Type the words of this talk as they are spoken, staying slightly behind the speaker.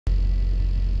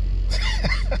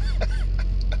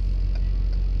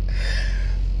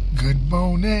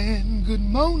morning, good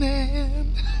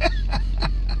morning.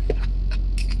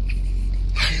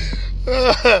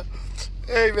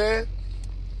 Hey man,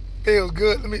 feels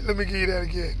good. Let me give you that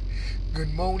again.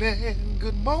 Good morning,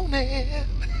 good morning.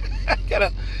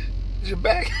 Gotta get your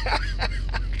back.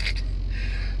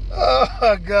 Oh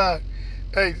my God.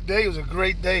 Hey, today was a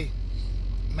great day.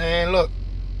 Man, look.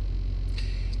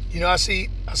 You know, I seen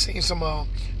some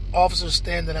officers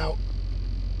standing out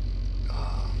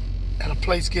at a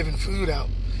place giving food out,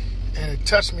 and it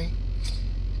touched me.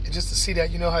 And just to see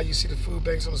that, you know how you see the food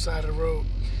banks on the side of the road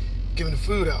giving the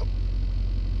food out.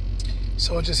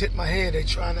 So it just hit my head. They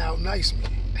trying to out nice me.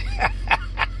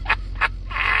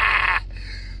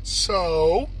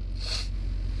 So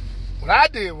what I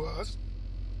did was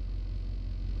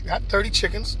got 30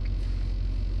 chickens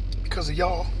because of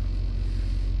y'all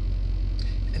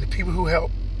and the people who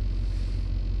helped.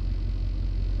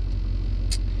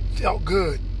 Felt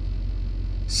good.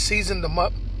 Seasoned them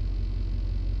up,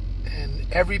 and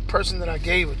every person that I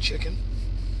gave a chicken,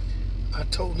 I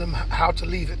told them how to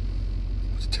leave it,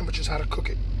 the temperatures, how to cook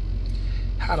it,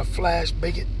 how to flash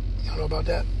bake it, y'all know about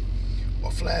that,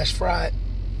 or flash fry it,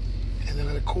 and then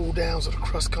let it cool down so the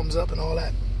crust comes up and all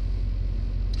that.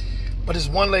 But there's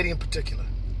one lady in particular,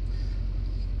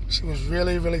 she was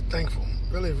really, really thankful,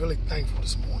 really, really thankful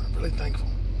this morning, really thankful.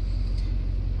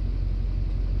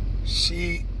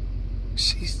 She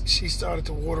started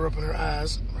to water up in her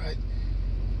eyes, right?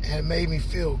 And it made me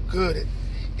feel good.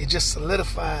 It just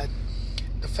solidified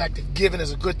the fact that giving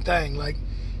is a good thing. Like,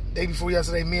 day before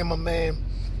yesterday, me and my man,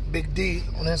 Big D,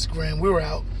 on Instagram, we were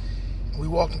out, and we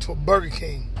walked into a Burger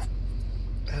King,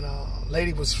 and a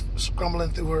lady was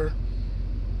scrambling through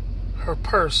her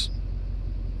purse,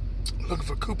 looking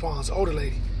for coupons, older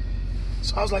lady.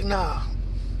 So I was like, nah,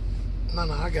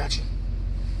 I got you.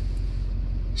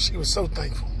 She was so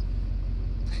thankful.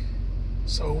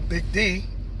 So Big D,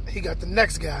 he got the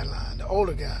next guy in line, the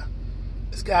older guy.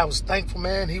 This guy was thankful,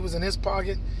 man. He was in his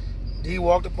pocket. D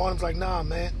walked up on him, was like, nah,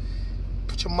 man,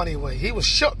 put your money away. He was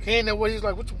shook. He ain't know what he was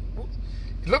like. What?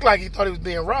 He looked like he thought he was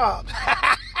being robbed.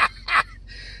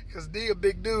 Because D, a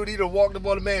big dude, he done walked up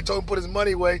on the man, told him to put his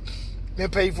money away,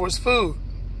 then paid for his food.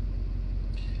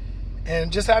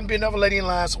 And just happened to be another lady in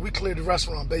line, so we cleared the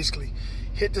restaurant, basically.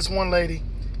 Hit this one lady.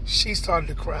 She started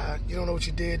to cry. You don't know what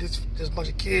you did. There's a bunch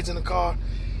of kids in the car.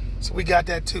 So we got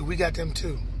that too. We got them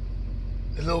too.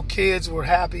 The little kids were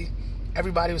happy.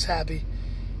 Everybody was happy.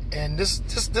 And this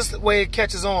is the way it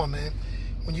catches on, man.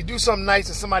 When you do something nice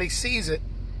and somebody sees it,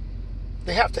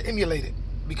 they have to emulate it,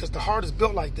 because the heart is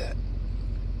built like that.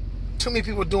 Too many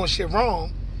people are doing shit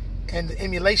wrong, and the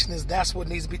emulation is that's what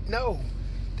needs to be. No,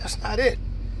 that's not it.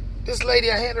 This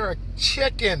lady, I handed her a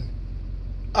chicken,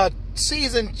 a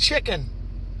seasoned chicken.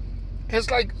 It's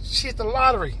like she hit the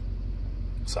lottery.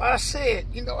 So I said,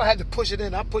 you know, I had to push it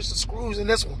in. I pushed the screws in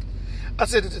this one. I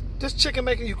said, is this chicken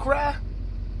making you cry?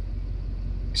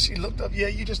 She looked up, yeah,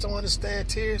 you just don't understand,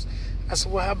 tears. I said,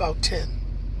 well, how about 10?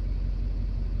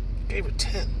 Gave her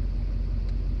 10.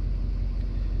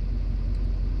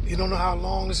 You don't know how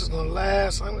long this is going to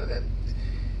last.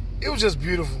 It was just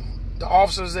beautiful. The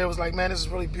officers there was like, man, this is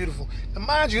really beautiful. Now,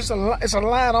 mind you, it's a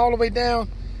line all the way down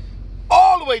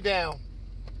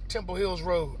Temple Hills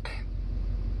Road.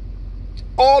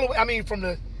 All the way, I mean, from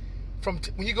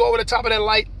when you go over the top of that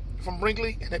light from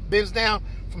Brinkley and it bends down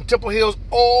from Temple Hills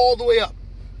all the way up.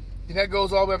 And that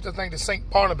goes all the way up to the thing to St.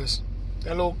 Barnabas.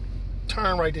 That little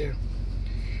turn right there.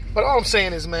 But all I'm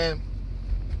saying is, man,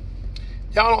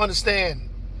 y'all don't understand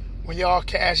when y'all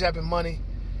cash apping money,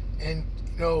 and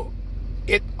you know,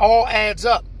 it all adds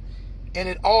up. And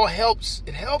it all helps.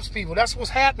 It helps people. That's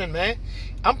what's happening, man.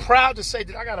 I'm proud to say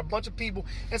that I got a bunch of people,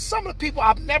 and some of the people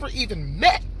I've never even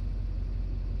met,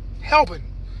 helping.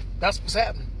 That's what's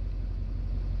happening.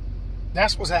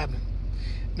 That's what's happening.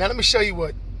 Now let me show you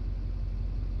what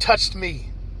touched me.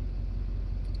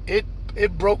 It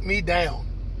broke me down.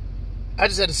 I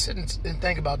just had to sit and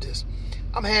think about this.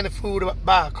 I'm handing food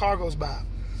by, a car goes by,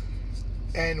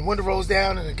 and the window rolls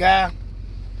down, and the guy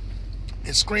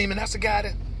is screaming. That's the guy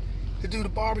that do the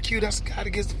barbecue. That's the guy that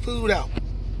gets the food out,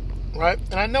 right?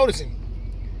 And I notice him.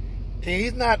 And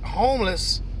he's not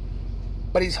homeless,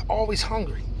 but he's always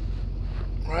hungry,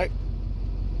 right?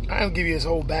 I don't give you his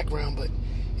whole background, but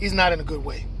he's not in a good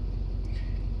way.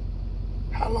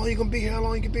 How long you gonna be here? How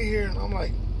long you gonna be here? And I'm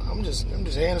like, I'm just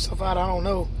handing stuff out. I don't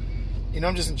know. You know,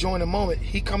 I'm just enjoying the moment.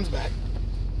 He comes back,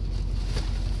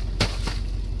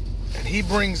 and he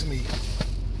brings me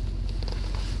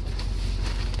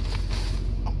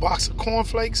box of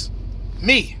cornflakes.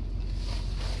 Me.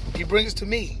 He brings it to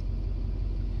me.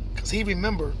 Because he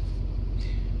remembered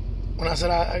when I said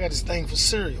I got this thing for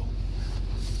cereal.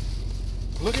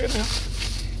 Look at him.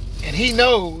 And he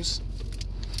knows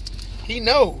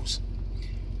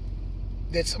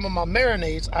that some of my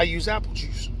marinades, I use apple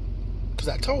juice. Because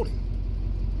I told him.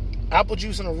 Apple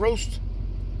juice in a roast,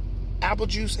 apple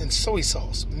juice and soy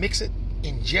sauce. Mix it,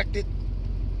 inject it.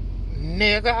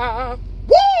 Nigga.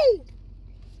 Woo!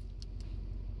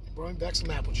 Bring back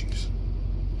some apple juice.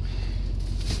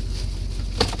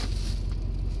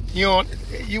 You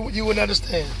wouldn't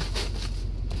understand.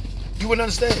 You wouldn't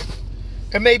understand.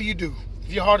 And maybe you do.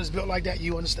 If your heart is built like that,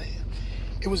 you understand.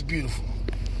 It was beautiful.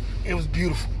 It was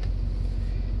beautiful.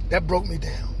 That broke me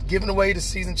down. Giving away the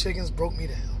seasoned chickens broke me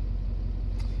down.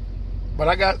 But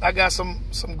I got some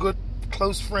good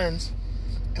close friends,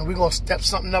 and we're gonna step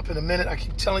something up in a minute. I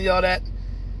keep telling y'all that,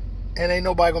 and ain't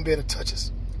nobody gonna be able to touch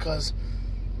us, because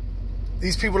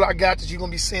these people I got that you're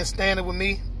gonna be seeing standing with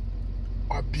me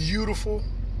are beautiful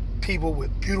people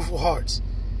with beautiful hearts.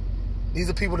 These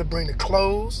are people that bring the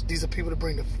clothes. These are people that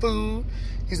bring the food.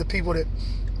 These are people that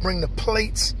bring the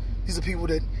plates. These are people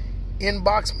that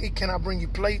inbox me, can I bring you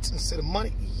plates instead of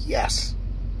money? Yes.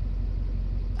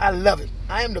 I love it.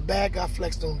 I am the bad guy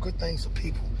flex doing good things for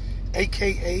people.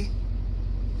 AKA,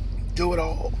 do it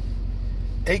all.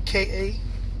 AKA,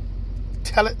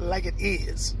 tell it like it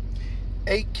is.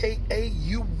 AKA,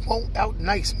 you won't out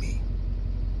nice me.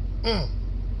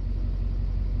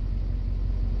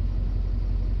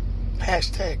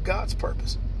 Hashtag God's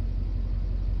purpose.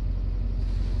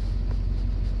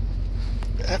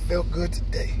 That felt good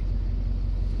today.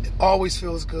 It always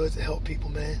feels good to help people,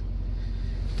 man.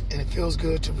 And it feels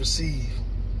good to receive.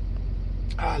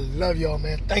 I love y'all,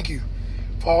 man. Thank you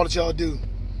for all that y'all do.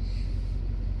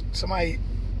 Somebody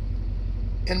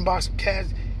inbox cash.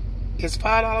 Is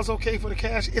 $5 okay for the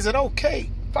cash? Is it okay?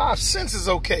 5 cents is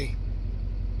okay.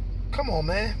 Come on,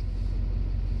 man.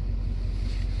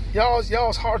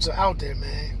 Y'all's hearts are out there,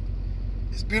 man.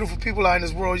 There's beautiful people out in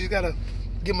this world. You gotta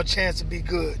give them a chance to be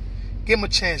good. Give them a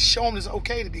chance. Show them it's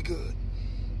okay to be good.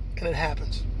 And it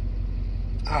happens.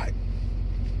 All right.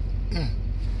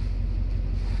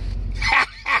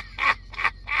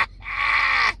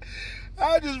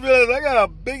 I just realized I got a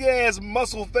big ass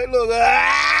muscle face. Look, look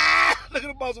at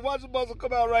the muscle. Watch the muscle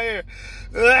come out right here.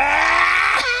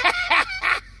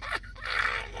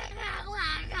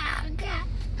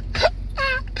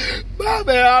 My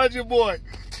man, holla at your boy.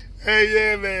 Hey,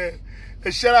 yeah, man.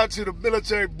 And shout out to the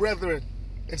military brethren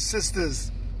and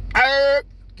sisters.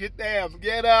 Get down,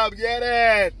 get up, get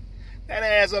in. That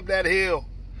ass up that hill.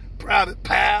 Proud of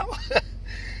pal.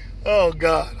 Oh,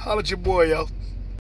 God. Holla at your boy, yo.